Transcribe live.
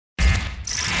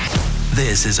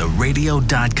This is a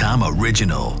Radio.com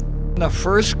original. The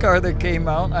first car that came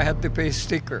out, I had to pay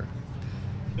sticker.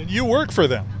 And you work for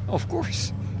them? Of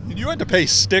course. And you had to pay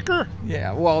sticker?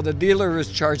 Yeah, well, the dealer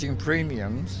was charging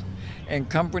premiums, and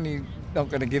company not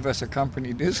going to give us a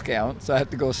company discount, so I had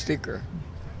to go sticker.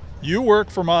 You work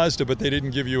for Mazda, but they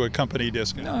didn't give you a company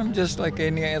discount? No, I'm just like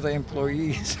any other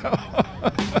employee, so...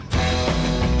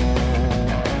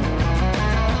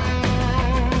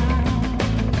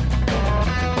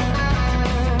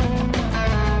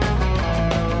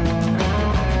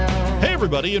 Hey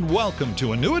everybody, and welcome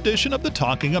to a new edition of the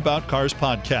Talking About Cars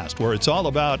podcast, where it's all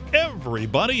about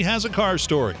everybody has a car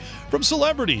story, from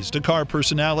celebrities to car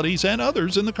personalities and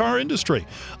others in the car industry.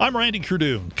 I'm Randy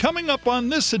Cardoon. Coming up on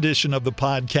this edition of the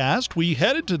podcast, we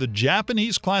headed to the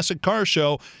Japanese Classic Car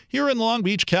Show here in Long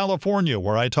Beach, California,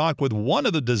 where I talk with one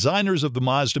of the designers of the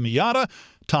Mazda Miata,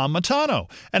 Tom Matano,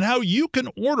 and how you can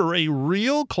order a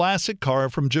real classic car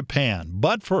from Japan.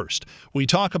 But first, we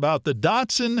talk about the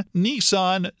Datsun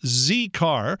Nissan Z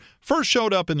car. First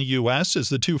showed up in the U.S. as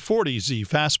the 240Z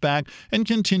Fastback and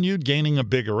continued gaining a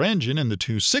bigger engine in the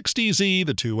 260Z,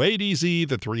 the 280Z,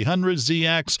 the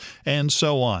 300ZX, and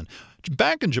so on.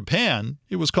 Back in Japan,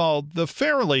 it was called the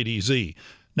Fairlady Z.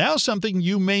 Now something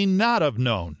you may not have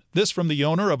known. This from the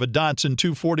owner of a Datsun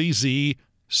 240Z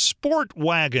Sport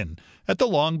Wagon at the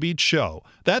Long Beach show.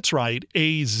 That's right,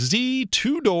 a Z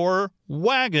two-door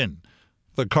wagon.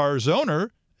 The car's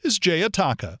owner is Jay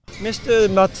Ataka. Mr.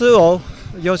 Matsuo,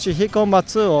 Yoshihiko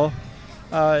Matsuo,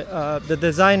 the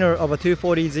designer of a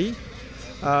 240Z,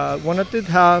 wanted to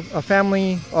have a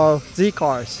family of Z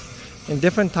cars in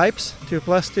different types.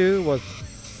 2+2 was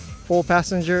 4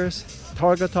 passengers,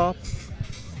 targa top,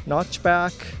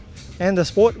 notchback, and the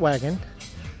sport wagon.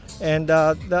 And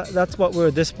that's what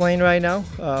we're displaying right now,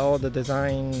 all the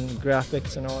design,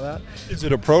 graphics, and all that. Is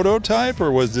it a prototype,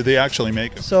 or did they actually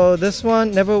make it? So this one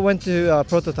never went to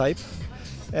prototype,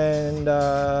 and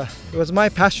it was my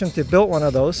passion to build one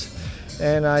of those.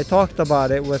 And I talked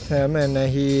about it with him, and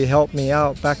he helped me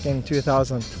out back in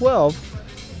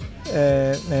 2012,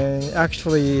 and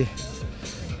actually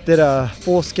did a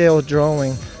full-scale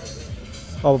drawing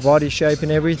of body shape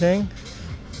and everything.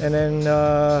 And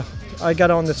then I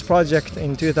got on this project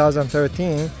in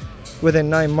 2013. Within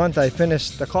 9 months, I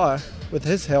finished the car with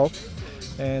his help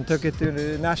and took it to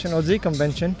the National Z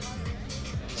Convention.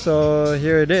 So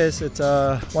here it is. It's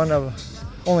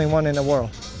only one in the world.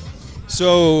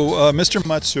 So Mr.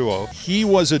 Matsuo, he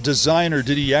was a designer.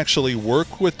 Did he actually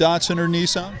work with Datsun or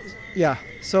Nissan? Yeah.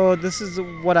 So this is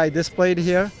what I displayed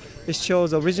here. It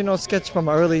shows original sketch from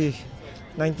early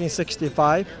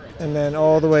 1965. And then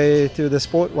all the way to the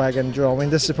sport wagon drawing.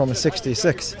 This is from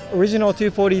 '66. Original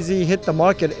 240Z hit the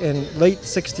market in late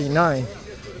 '69.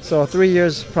 So 3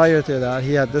 years prior to that,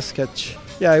 he had this sketch.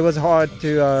 Yeah, it was hard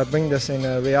to bring this in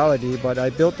reality, but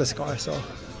I built this car. So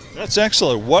that's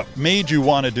excellent. What made you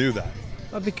want to do that?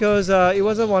 Because it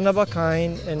was a one of a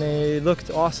kind, and it looked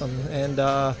awesome. And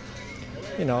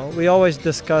we always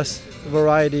discuss a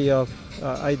variety of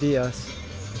ideas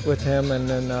with him, and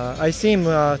then I see him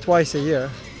twice a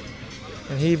year.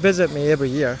 And he visits me every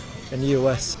year in the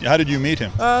U.S. How did you meet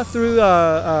him? Through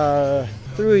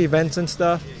events and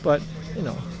stuff. But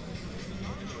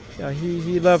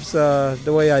he loves the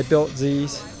way I built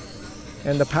Z's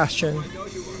and the passion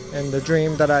and the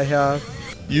dream that I have.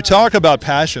 You talk about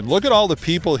passion. Look at all the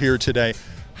people here today.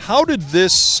 How did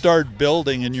this start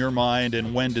building in your mind,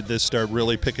 and when did this start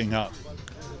really picking up?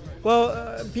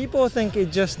 Well, people think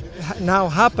it's just now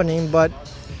happening, but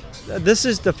this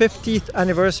is the 50th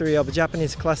anniversary of the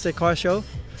Japanese Classic Car Show.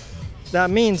 That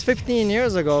means 15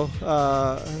 years ago,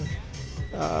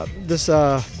 this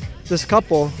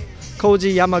couple,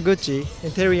 Koji Yamaguchi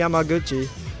and Teru Yamaguchi,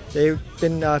 they've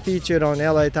been featured on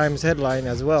LA Times headline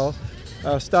as well,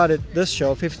 started this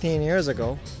show 15 years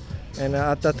ago. And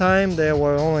at the time, there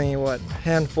were only,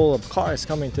 handful of cars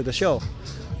coming to the show.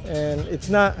 And it's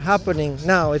not happening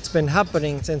now. It's been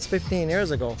happening since 15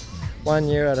 years ago, 1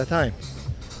 year at a time.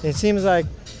 It seems like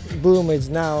boom is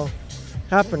now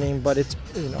happening, but it's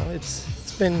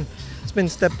been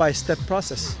step-by-step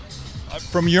process.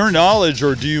 From your knowledge,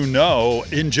 or do you know,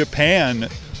 in Japan,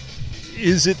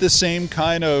 is it the same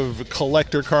kind of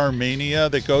collector car mania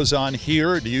that goes on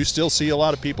here? Do you still see a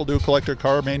lot of people do collector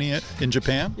car mania in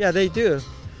Japan? Yeah, they do.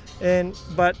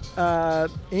 But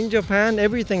in Japan,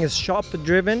 everything is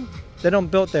shop-driven. They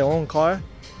don't build their own car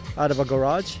out of a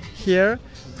garage. Here,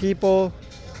 people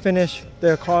finish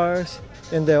their cars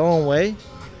in their own way,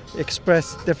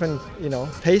 express different,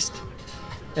 taste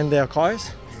in their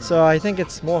cars. So I think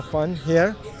it's more fun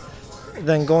here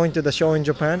than going to the show in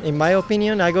Japan. In my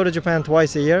opinion, I go to Japan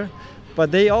twice a year,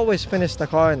 but they always finish the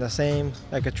car in the same,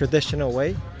 like a traditional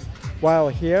way. While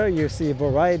here you see a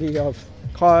variety of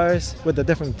cars with a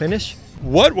different finish.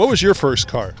 What was your first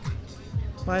car?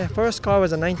 My first car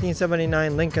was a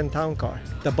 1979 Lincoln Town Car,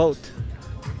 the boat.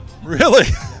 Really?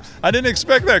 I didn't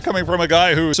expect that coming from a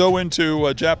guy who's so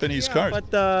into Japanese cars.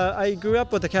 But I grew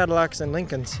up with the Cadillacs and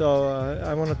Lincolns, so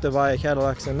I wanted to buy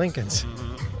Cadillacs and Lincolns.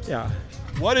 Yeah.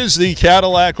 What is the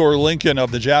Cadillac or Lincoln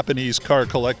of the Japanese car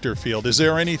collector field? Is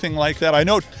there anything like that? I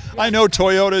know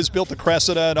Toyota has built the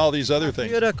Cressida and all these other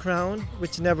things. Toyota Crown,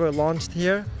 which never launched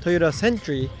here. Toyota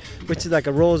Century, which is like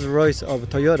a Rolls Royce of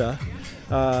Toyota,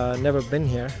 never been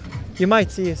here. You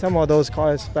might see some of those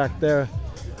cars back there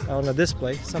on a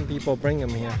display. Some people bring them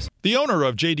here. The owner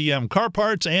of JDM Car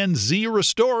Parts and Z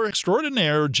Restore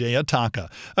extraordinaire, Jay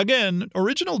Ataka. Again,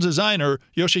 original designer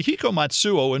Yoshihiko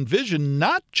Matsuo envisioned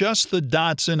not just the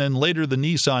Datsun and later the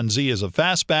Nissan Z as a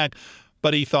fastback,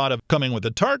 but he thought of coming with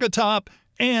a Targa top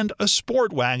and a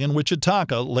sport wagon, which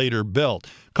Ataka later built,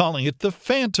 calling it the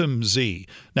Phantom Z.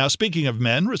 Now, speaking of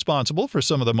men responsible for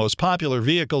some of the most popular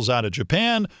vehicles out of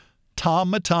Japan,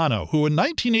 Tom Matano, who in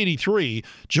 1983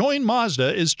 joined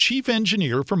Mazda as chief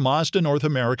engineer for Mazda North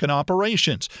American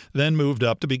operations, then moved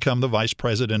up to become the vice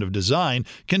president of design,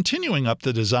 continuing up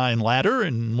the design ladder,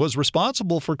 and was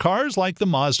responsible for cars like the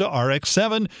Mazda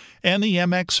RX-7 and the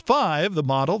MX-5, the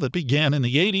model that began in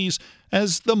the 80s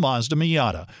as the Mazda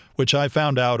Miata, which I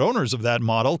found out owners of that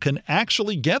model can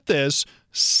actually get this,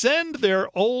 send their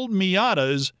old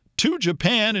Miatas to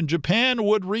Japan, and Japan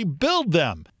would rebuild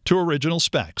them to original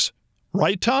specs.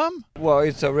 Right, Tom? Well,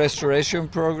 it's a restoration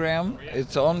program.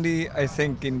 It's only, I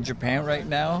think, in Japan right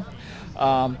now.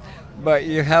 But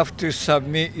you have to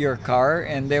submit your car,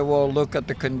 and they will look at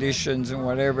the conditions and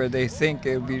whatever they think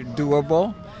it will be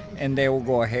doable, and they will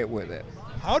go ahead with it.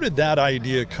 How did that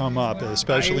idea come up,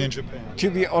 especially in Japan? To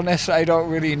be honest, I don't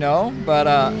really know. But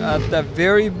at the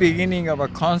very beginning of a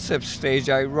concept stage,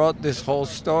 I wrote this whole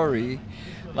story.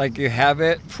 Like you have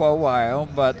it for a while,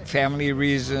 but family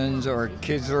reasons or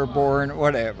kids are born,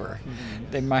 whatever,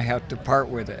 they might have to part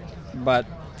with it. But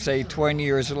say 20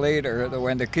 years later,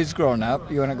 when the kid's grown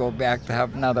up, you want to go back to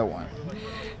have another one.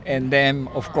 And then,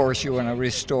 of course, you want to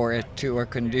restore it to a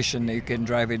condition that you can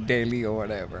drive it daily or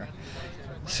whatever.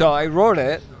 So I wrote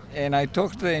it, and I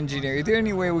talked to the engineer, is there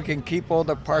any way we can keep all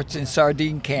the parts in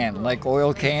sardine can, like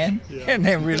oil can, and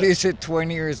then release it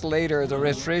 20 years later as a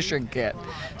restoration kit?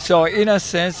 So in a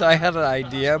sense, I had an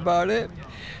idea about it,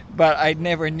 but I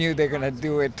never knew they're going to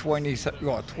do it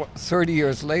 30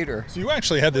 years later. So you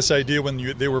actually had this idea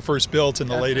when they were first built in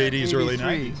the late 80s, early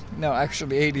 90s? No,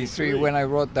 actually 83 when I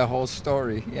wrote the whole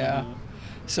story, yeah.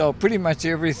 So pretty much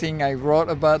everything I wrote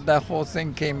about that whole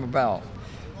thing came about.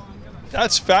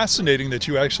 That's fascinating that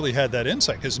you actually had that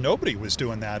insight, because nobody was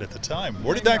doing that at the time.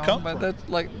 Where did that come from?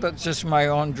 That's just my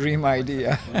own dream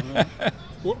idea.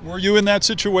 Were you in that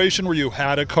situation where you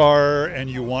had a car and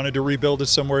you wanted to rebuild it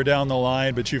somewhere down the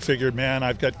line, but you figured, man,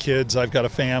 I've got kids, I've got a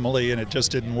family, and it just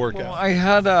didn't work out? I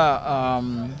had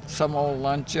some old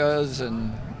Lancias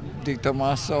and Di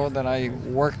Tommaso that I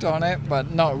worked on it,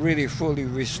 but not really fully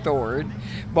restored.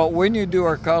 But when you do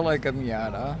a car like a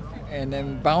Miata, and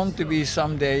then bound to be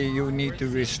someday you need to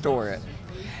restore it.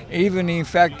 Even in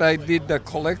fact, I did the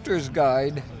collector's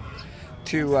guide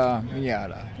to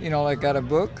Miata. You know, I got a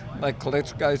book, like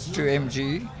Collector's Guides to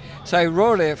MG. So I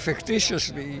wrote it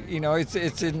fictitiously. You know, it's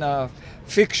in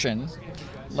fiction.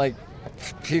 Like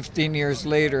 15 years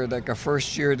later, like a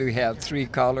first year, we had 3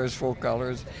 colors, 4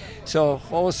 colors. So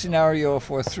whole scenario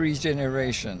for 3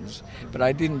 generations. But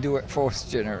I didn't do it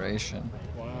 4th generation.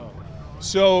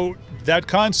 So that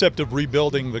concept of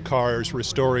rebuilding the cars,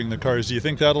 restoring the cars, do you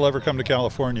think that'll ever come to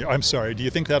California? I'm sorry, do you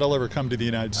think that'll ever come to the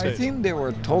United States? I think they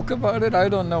were talk about it. I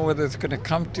don't know whether it's going to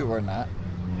come to or not.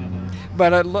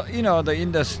 But, you know,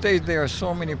 in the States, there are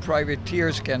so many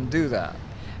privateers can do that.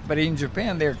 But in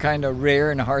Japan, they're kind of rare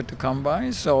and hard to come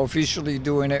by. So officially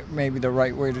doing it may be the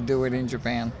right way to do it in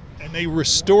Japan. And they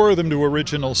restore them to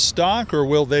original stock, or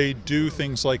will they do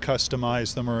things like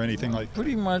customize them or anything like that?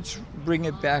 Pretty much bring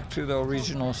it back to the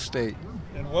original state.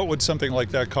 And what would something like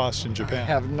that cost in Japan? I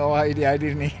have no idea. I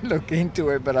didn't even look into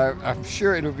it, but I'm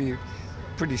sure it'll be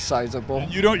pretty sizable.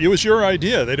 And it was your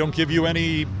idea. They don't give you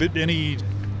any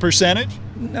percentage?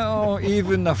 No,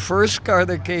 even the first car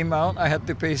that came out, I had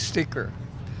to pay sticker.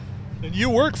 And you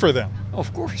work for them?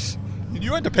 Of course. And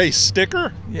you had to pay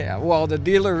sticker? Yeah, well, the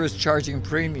dealer is charging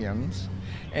premiums,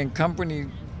 and company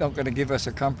not going to give us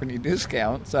a company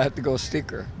discount, so I had to go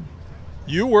sticker.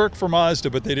 You work for Mazda,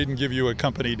 but they didn't give you a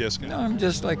company discount? No, I'm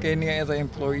just like any other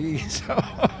employee, so...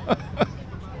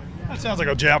 Sounds like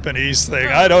a Japanese thing.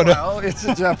 I don't know. Well, it's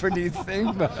a Japanese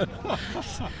thing, but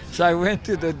so I went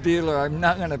to the dealer. I'm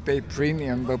not gonna pay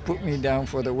premium, but put me down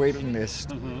for the waiting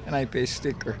list, and I pay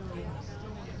sticker.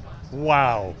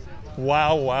 Wow.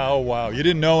 You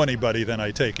didn't know anybody then, I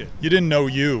take it. You didn't know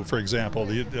you, for example.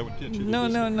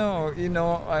 No. You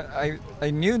know,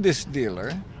 I knew this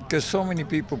dealer because so many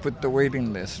people put the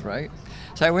waiting list, right?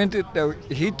 So I went to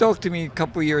he talked to me a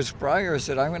couple years prior,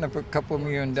 said, I'm going to put a couple $1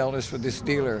 million for this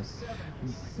dealer,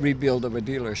 rebuild of a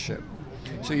dealership.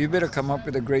 So you better come up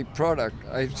with a great product.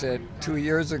 I said, 2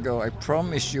 years ago, I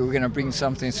promised you we're going to bring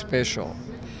something special,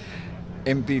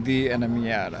 MPV and a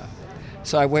Miata.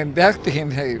 So I went back to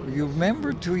him, hey, you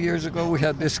remember 2 years ago we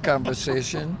had this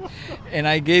conversation and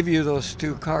I gave you those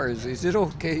two cars. Is it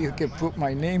okay you can put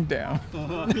my name down?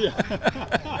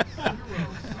 Yeah.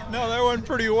 No, that went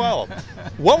pretty well.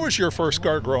 What was your first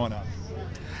car growing up?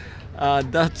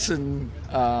 Datsun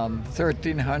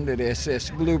 1300 SS,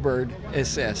 Bluebird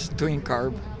SS, twin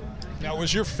carb. Now,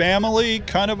 was your family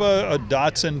kind of a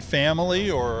Datsun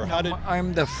family, or how did?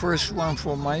 I'm the first one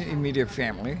for my immediate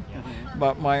family,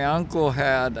 but my uncle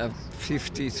had a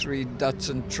 53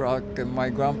 Datsun truck, and my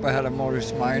grandpa had a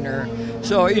Morris Minor.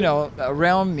 So, you know,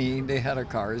 around me, they had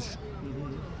cars.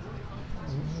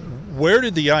 Where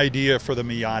did the idea for the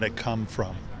Miata come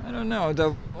from? I don't know.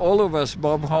 All of us,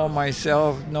 Bob Hall,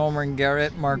 myself, Norman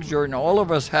Garrett, Mark Jordan, all of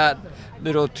us had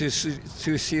little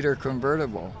two-seater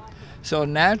convertible. So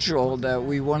natural that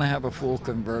we want to have a full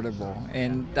convertible.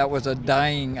 And that was a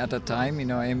dying at the time. You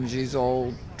know, MG's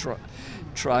old,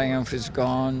 Triumph is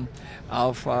gone,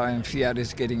 Alfa and Fiat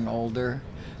is getting older.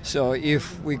 So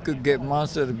if we could get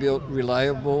Mazda to build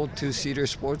reliable two-seater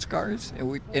sports cars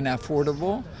and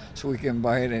affordable, so we can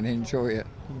buy it and enjoy it.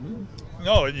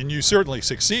 No, and you certainly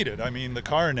succeeded. I mean, the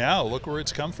car now, look where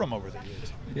it's come from over the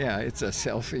years. Yeah, it's a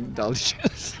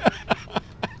self-indulgence.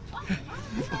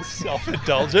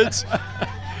 Self-indulgence?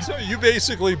 So you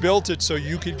basically built it so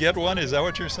you could get one? Is that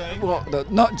what you're saying? Well,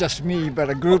 not just me, but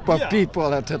a group of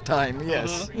people at the time,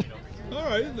 yes. All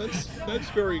right, that's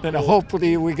very cool. And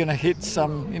hopefully we're going to hit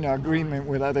some, agreement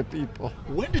with other people.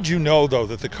 When did you know, though,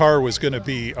 that the car was going to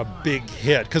be a big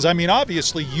hit? Because, I mean,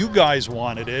 obviously you guys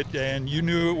wanted it, and you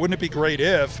knew, wouldn't it be great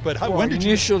if, but when did you?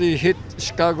 Initially hit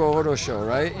Chicago Auto Show,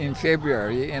 right, in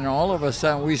February, and all of a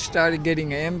sudden we started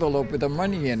getting an envelope with the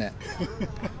money in it.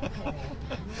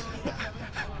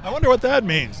 I wonder what that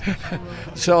means.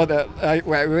 So that I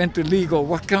went to legal,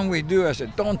 what can we do? I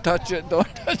said, don't touch it.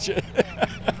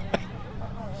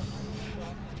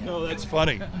 No, that's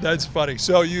funny. That's funny.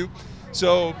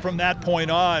 So from that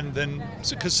point on, then,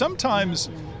 because sometimes,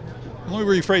 let me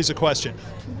rephrase the question.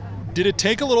 Did it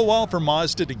take a little while for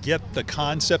Mazda to get the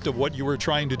concept of what you were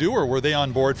trying to do, or were they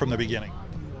on board from the beginning?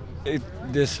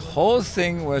 This whole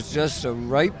thing was just the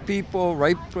right people,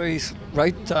 right place,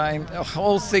 right time. The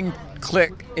whole thing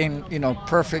clicked in,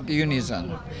 perfect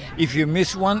unison. If you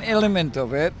miss one element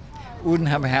of it, it wouldn't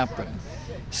have happened.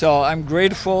 So I'm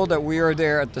grateful that we are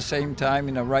there at the same time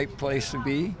in the right place to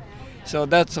be. So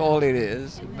that's all it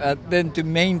is. But then to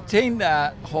maintain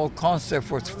that whole concept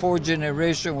for 4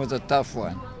 generations was a tough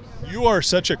one. You are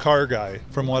such a car guy,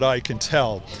 from what I can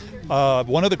tell.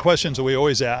 One of the questions that we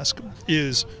always ask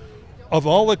is, of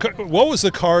all what was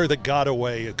the car that got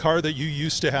away? A car that you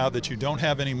used to have that you don't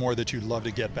have anymore that you'd love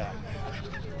to get back?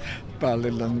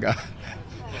 Vallelunga.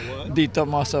 What? Di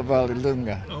Tomaso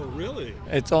Vallelunga. Oh, really?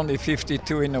 It's only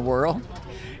 52 in the world.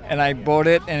 And I bought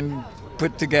it and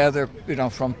put together,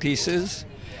 from pieces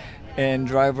and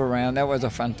drive around. That was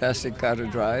a fantastic car to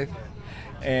drive.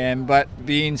 But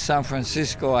being San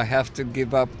Francisco, I have to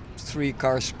give up 3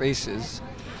 car spaces.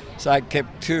 So I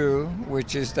kept 2,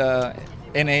 which is the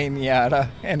NA Miata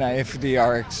and a FD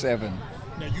RX-7.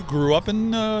 Now, you grew up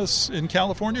in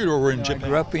California, or were in Japan? I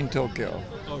grew up in Tokyo.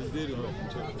 Oh, you did grow up in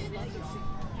Tokyo.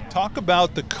 Talk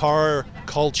about the car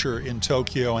culture in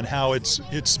Tokyo and how it's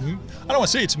I don't want to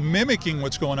say it's mimicking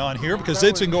what's going on here, because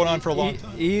it's been going on for a long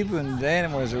time. Even then,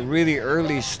 it was a really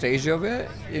early stage of it.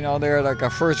 They're like a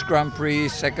first Grand Prix,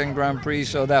 second Grand Prix,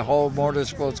 so that whole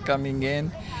motorsport's coming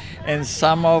in. And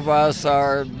some of us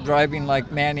are driving like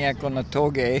maniac on a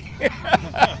toge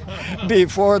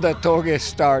before the toge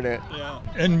started. Yeah.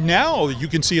 And now you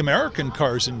can see American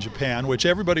cars in Japan, which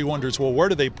everybody wonders, well, where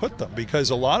do they put them? Because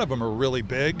a lot of them are really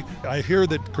big. I hear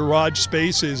that garage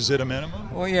space is at a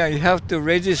minimum. Well, yeah, you have to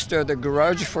register the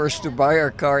garage first to buy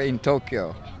a car in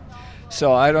Tokyo.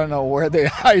 So I don't know where they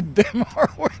hide them or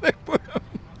where they put them.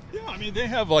 They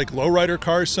have like lowrider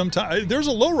cars sometimes. There's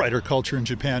a lowrider culture in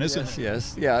Japan, isn't Yes, it?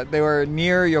 yes. Yeah, they were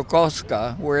near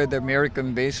Yokosuka, where the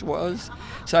American base was.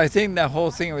 So I think the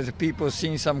whole thing was people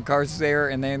seeing some cars there,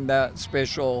 and then that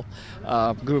special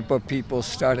group of people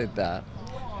started that.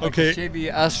 Okay. Chevy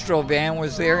Astro van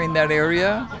was there in that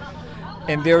area,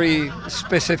 in very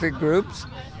specific groups.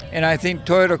 And I think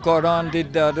Toyota Koran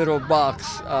did the little box,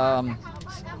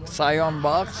 Scion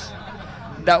box.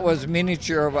 That was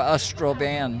miniature of an Astro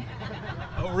van.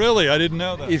 Oh, really? I didn't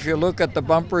know that. If you look at the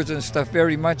bumpers and stuff,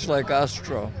 very much like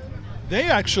Astro. They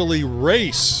actually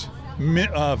race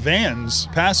vans,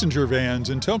 passenger vans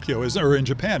in Tokyo, or in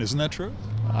Japan. Isn't that true?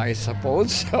 I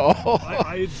suppose so.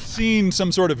 I had seen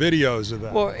some sort of videos of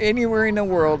that. Well, anywhere in the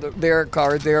world, there are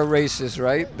cars, there are races,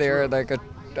 right? There are like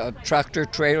a tractor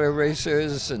trailer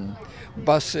races and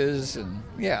buses, and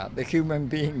yeah, the human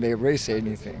being, they race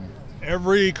anything.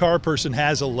 Every car person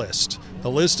has a list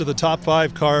of the top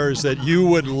 5 cars that you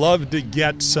would love to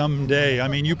get someday. I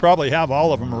mean, you probably have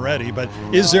all of them already, but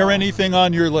is there anything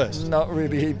on your list? Not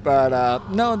really, but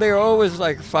no, there are always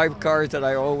like 5 cars that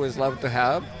I always love to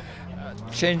have.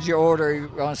 Change the order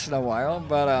once in a while,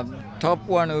 but top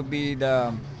one would be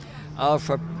the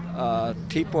Alfa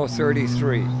Tipo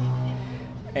 33.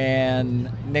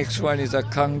 And next one is a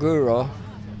Kanguro,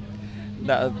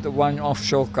 the one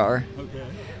offshore car. Okay.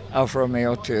 Alfa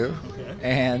Romeo 2,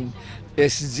 and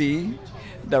SZ,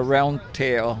 the round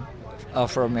tail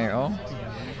Alfa Romeo.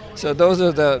 So those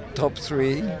are the top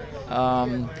 3.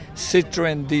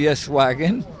 Citroen DS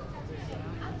wagon.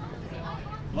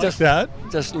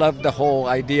 Just love the whole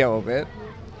idea of it.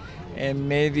 And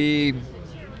maybe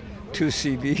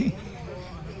 2CV,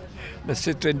 the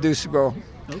Citroen Duisburg.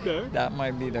 Okay. That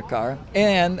might be the car.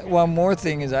 And one more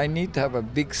thing is I need to have a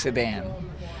big sedan.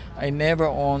 I never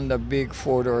owned a big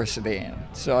 4-door sedan.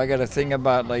 So I got to think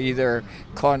about like either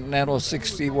Continental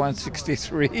 61,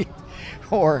 63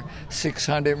 or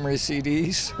 600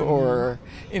 Mercedes or,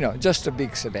 just a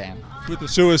big sedan. With the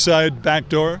suicide back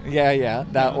door? Yeah,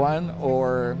 that one.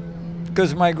 Or,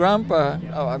 because my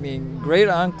great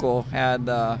uncle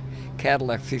had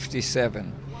Cadillac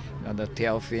 57, the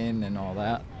tail fin and all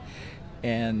that.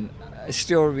 And I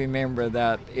still remember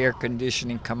that air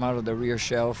conditioning come out of the rear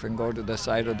shelf and go to the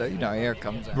side of the, air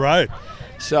comes out. Right.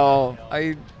 So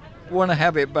I want to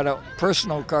have it, but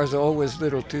personal cars are always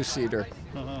little 2-seater.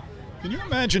 Uh-huh. Can you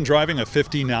imagine driving a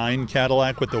 59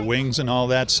 Cadillac with the wings and all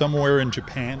that somewhere in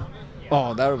Japan?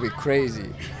 Oh, that would be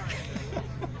crazy.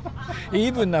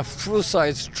 Even a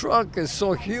full-size truck is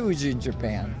so huge in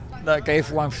Japan. Like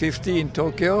F-150 in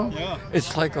Tokyo,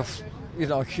 It's like a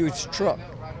huge truck.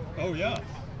 Oh, yeah.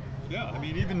 Yeah, I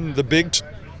mean, even the big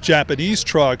Japanese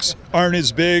trucks aren't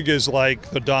as big as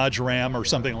like the Dodge Ram or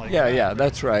something like that. Yeah,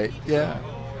 that's right. Yeah.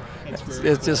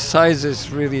 It's just size is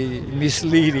really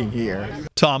misleading here.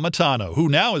 Tom Matano, who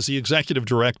now is the executive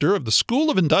director of the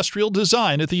School of Industrial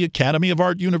Design at the Academy of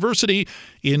Art University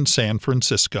in San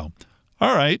Francisco.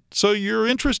 All right, so your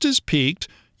interest is piqued.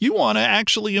 You want to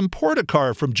actually import a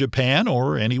car from Japan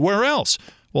or anywhere else.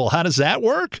 Well, how does that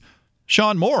work?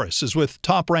 Sean Morris is with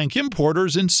Top Rank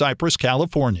Importers in Cypress,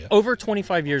 California. Over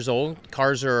 25 years old,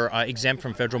 cars are exempt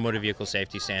from federal motor vehicle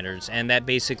safety standards, and that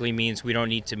basically means we don't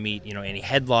need to meet, any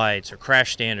headlights or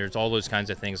crash standards, all those kinds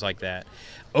of things like that.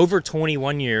 Over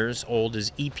 21 years old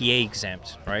is EPA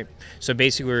exempt, right? So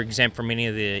basically we're exempt from any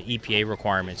of the EPA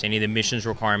requirements, any of the emissions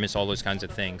requirements, all those kinds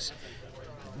of things.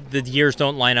 The years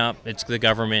don't line up. It's the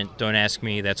government. Don't ask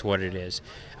me. That's what it is.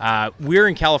 We're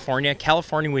in California.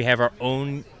 California, we have our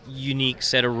own unique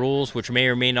set of rules, which may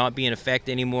or may not be in effect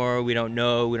anymore. We don't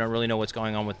know. We don't really know what's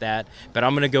going on with that. But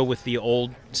I'm going to go with the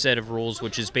old set of rules,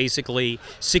 which is basically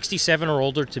 67 or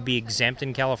older to be exempt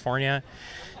in California.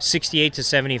 68 to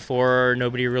 74,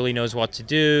 nobody really knows what to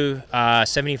do.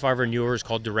 75 or newer is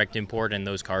called direct import, and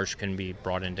those cars can be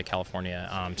brought into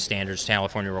California standards,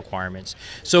 California requirements.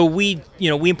 So we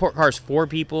import cars for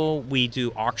people. We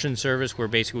do auction service, where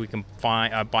basically we can buy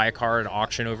a car at an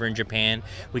auction over in Japan.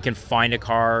 We can find a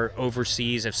car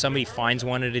overseas. If somebody finds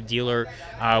one at a dealer,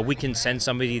 we can send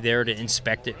somebody there to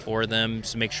inspect it for them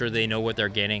to make sure they know what they're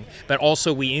getting. But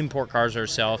also we import cars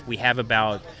ourselves. We have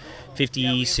about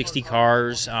 50, 60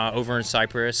 cars over in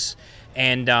Cypress.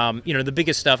 And, the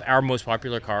biggest stuff, our most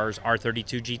popular cars are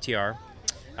R32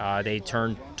 GTR. They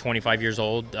turned 25 years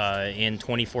old in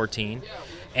 2014.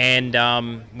 And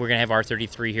we're going to have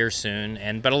R33 here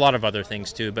soon, but a lot of other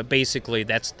things too. But basically,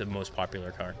 that's the most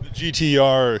popular car. The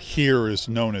GTR here is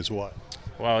known as what?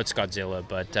 Well, it's Godzilla,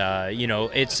 but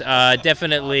it's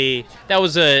definitely,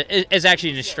 it's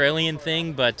actually an Australian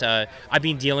thing, but I've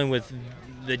been dealing with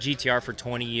the GTR for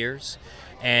 20 years,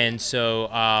 And so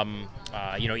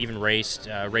even raced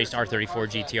R34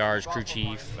 GTRs, crew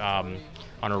chief on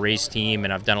a race team,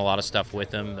 and I've done a lot of stuff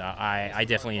with them. I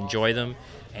definitely enjoy them,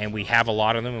 and we have a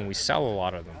lot of them, and we sell a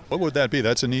lot of them. What would that be?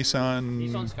 That's a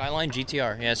Nissan Skyline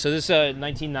GTR. Yeah, so this is a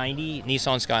 1990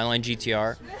 Nissan Skyline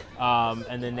GTR.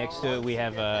 And then next to it we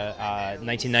have a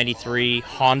 1993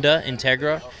 Honda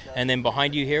Integra. And then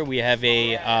behind you here we have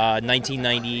a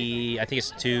 1990, I think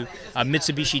it's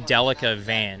Mitsubishi Delica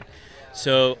van.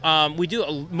 So we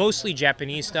do mostly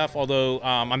Japanese stuff, although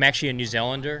I'm actually a New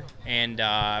Zealander, and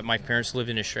my parents lived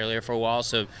in Australia for a while.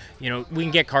 So, we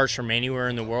can get cars from anywhere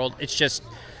in the world. It's just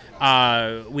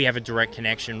we have a direct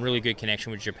connection, really good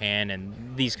connection with Japan,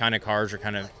 and these kind of cars are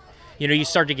kind of, you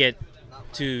start to get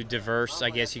too diverse,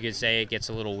 I guess you could say. It gets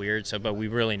a little weird, but we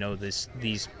really know these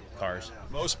cars.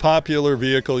 Most popular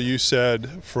vehicle, you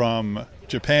said, from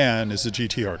Japan is the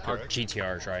GTR, correct?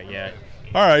 GTRs, right, yeah.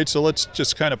 All right, so let's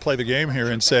just kind of play the game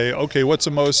here and say, okay, what's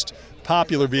the most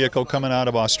popular vehicle coming out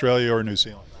of Australia or New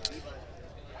Zealand?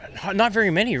 Not very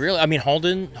many, really. I mean,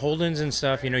 Holdens and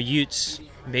stuff, Utes.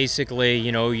 Basically,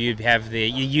 you'd have the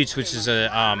Utes, which is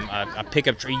a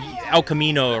pickup tree, El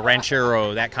Camino,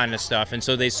 Ranchero, that kind of stuff. And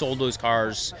so they sold those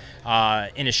cars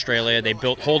in Australia. They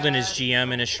built Holden is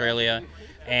GM in Australia,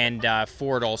 and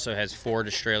Ford also has Ford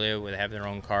Australia, where they have their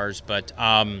own cars. But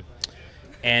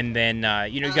and then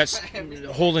you got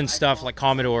Holden stuff like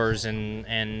Commodores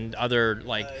and other,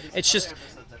 like, it's just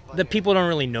the people don't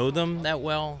really know them that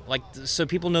well. Like, so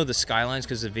people know the Skylines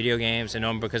because of video games. They know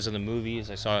them because of the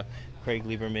movies. I saw Craig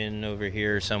Lieberman over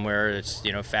here somewhere. It's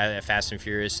Fast and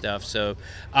Furious stuff. So,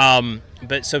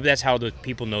 so that's how the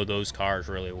people know those cars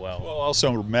really well. Well,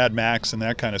 also Mad Max and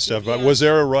that kind of stuff. But was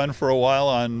there a run for a while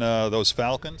on those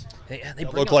Falcons? They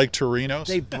look like Torinos.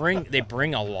 They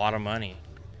bring a lot of money.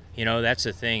 That's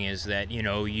the thing, is that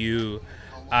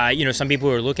some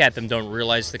people who look at them don't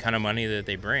realize the kind of money that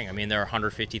they bring. I mean, they're a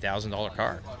 $150,000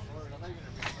 car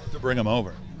to bring them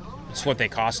over. It's what they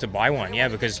cost to buy one, yeah,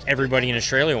 because everybody in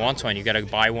Australia wants one. You got to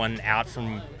buy one out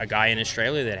from a guy in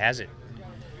Australia that has it.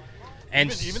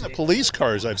 And even the police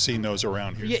cars, I've seen those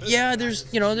around here. Yeah,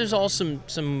 there's all some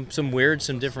weird,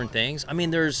 some different things. I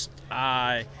mean, there's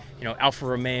Alfa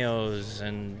Romeos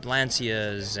and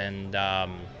Lancias and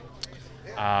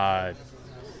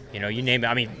you name it.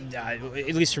 I mean,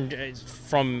 at least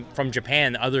from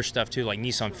Japan, other stuff too, like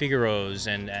Nissan Figaros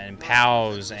and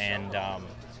POWs and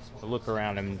look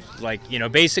around and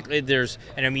basically there's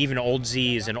even old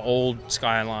Z's and old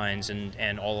Skylines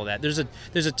and all of that. There's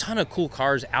a ton of cool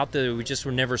cars out there that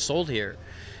were never sold here.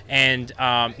 And,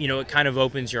 it kind of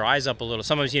opens your eyes up a little.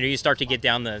 Sometimes, you start to get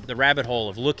down the rabbit hole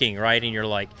of looking, right? And you're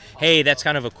like, hey, that's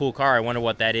kind of a cool car. I wonder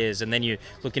what that is. And then you're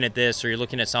looking at this, or you're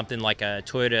looking at something like a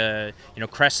Toyota,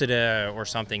 Cressida or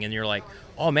something. And you're like,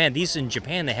 oh, man, these in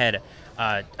Japan, they had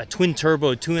a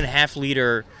twin-turbo,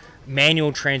 2.5-liter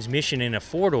manual transmission in a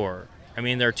four-door. I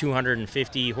mean, they're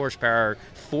 250 horsepower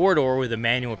four-door with a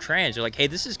manual trans. You're like, hey,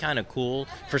 this is kind of cool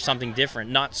for something different,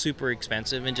 not super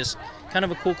expensive, and just kind of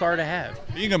a cool car to have.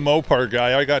 Being a Mopar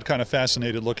guy, I got kind of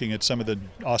fascinated looking at some of the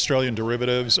Australian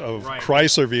derivatives of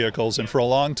Chrysler vehicles, and for a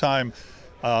long time,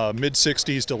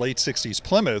 mid-'60s to late '60s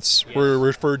Plymouths were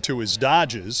referred to as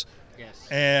Dodges.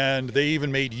 And they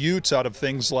even made Utes out of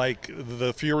things like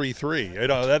the Fury 3.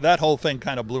 That whole thing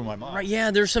kind of blew my mind. Right?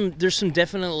 Yeah, there's some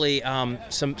definitely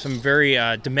some very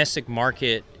domestic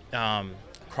market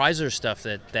Chrysler stuff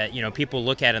that people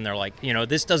look at and they're like,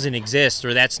 this doesn't exist,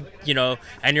 or that's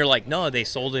and you're like, no, they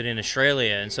sold it in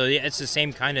Australia. And so it's the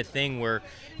same kind of thing where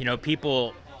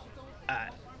people.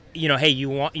 Hey, you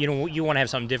want to have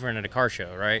something different at a car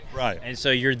show, right? Right. And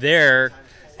so you're there,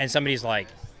 and somebody's like,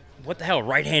 what the hell,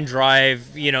 right-hand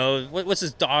drive, what's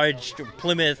this Dodge or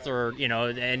Plymouth, or,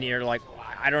 and you're like,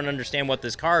 I don't understand what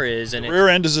this car is. And the rear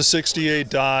end is a 68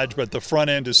 Dodge, but the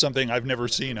front end is something I've never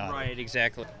seen on it. Right,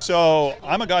 exactly. So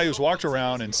I'm a guy who's walked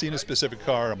around and seen a specific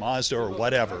car, a Mazda or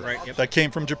whatever, that came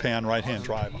from Japan, right-hand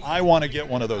drive. I want to get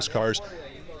one of those cars.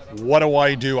 What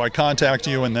do? I contact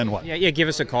you, and then what? Yeah. Give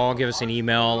us a call, give us an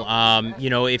email.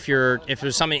 If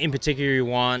there's something in particular you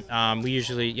want, we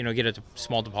usually get a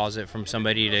small deposit from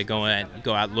somebody to go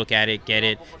out, look at it, get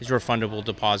it. It's a refundable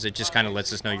deposit. Just kind of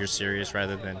lets us know you're serious,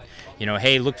 rather than,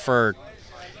 hey, look for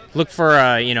a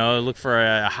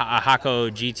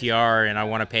Hakko GTR, and I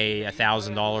want to pay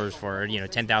 $1,000 for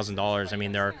 $10,000. I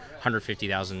mean, they're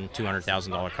 $150,000,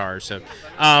 $200,000 cars. So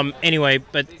anyway,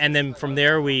 and then from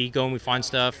there we go and we find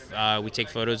stuff. We take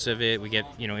photos of it. We get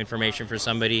information for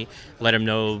somebody, let them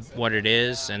know what it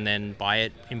is, and then buy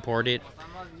it, import it.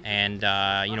 And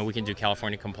we can do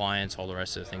California compliance, all the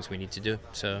rest of the things we need to do.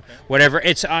 So whatever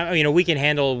it's, we can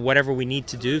handle whatever we need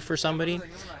to do for somebody,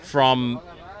 from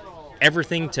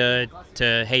everything to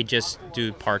hey, just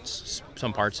do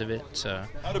some parts of it. So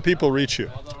how do people reach you?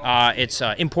 It's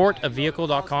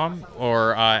importavehicle.com,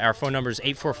 or our phone number is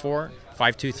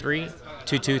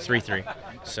 844-523-2233.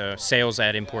 So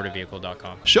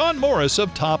sales@importavehicle.com. Sean Morris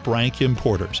of Top Rank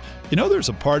Importers. There's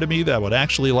a part of me that would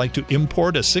actually like to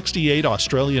import a 68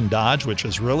 Australian Dodge, which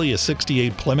is really a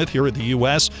 68 Plymouth here in the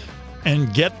U.S.,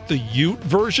 and get the Ute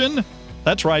version.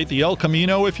 That's right, the El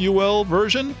Camino, if you will,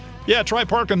 version. Yeah, try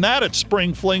parking that at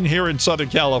Spring Fling here in Southern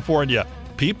California.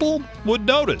 People would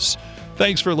notice.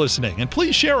 Thanks for listening, and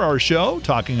please share our show,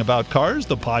 Talking About Cars,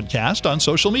 the podcast, on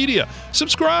social media.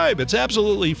 Subscribe, it's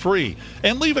absolutely free.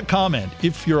 And leave a comment.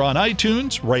 If you're on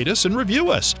iTunes, rate us and review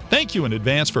us. Thank you in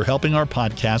advance for helping our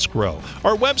podcast grow.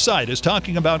 Our website is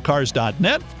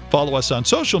talkingaboutcars.net. Follow us on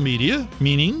social media,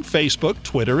 meaning Facebook,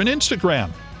 Twitter, and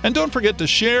Instagram. And don't forget to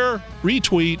share,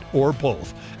 retweet, or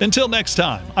both. Until next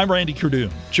time, I'm Randy Cardoon.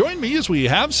 Join me as we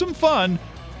have some fun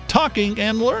talking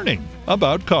and learning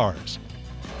about cars.